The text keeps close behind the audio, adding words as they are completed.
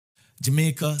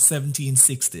Jamaica,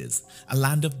 1760s, a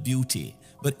land of beauty,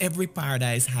 but every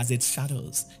paradise has its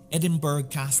shadows. Edinburgh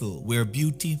Castle, where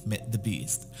beauty met the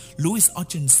beast. Lewis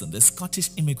Hutchinson, the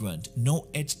Scottish immigrant, now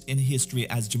etched in history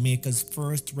as Jamaica's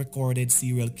first recorded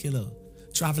serial killer.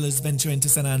 Travelers venturing to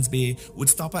St. Anne's Bay would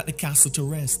stop at the castle to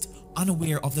rest,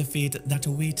 unaware of the fate that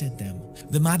awaited them.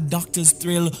 The mad doctor's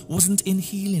thrill wasn't in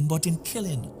healing but in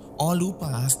killing. All who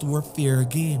passed were fair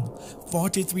game.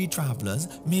 43 travelers,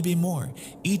 maybe more.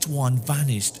 Each one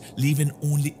vanished, leaving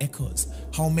only echoes.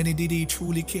 How many did he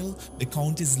truly kill? The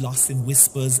count is lost in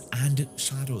whispers and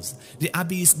shadows. The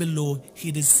abyss below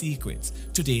hid his secrets.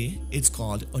 Today, it's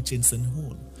called Hutchinson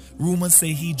Hole. Rumors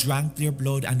say he drank their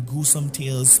blood, and gruesome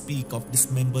tales speak of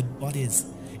dismembered bodies.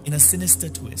 In a sinister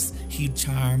twist, he'd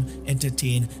charm,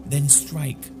 entertain, then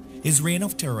strike. His reign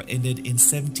of terror ended in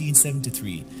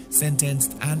 1773,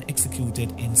 sentenced and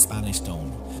executed in Spanish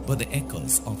Town, but the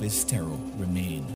echoes of his terror remain.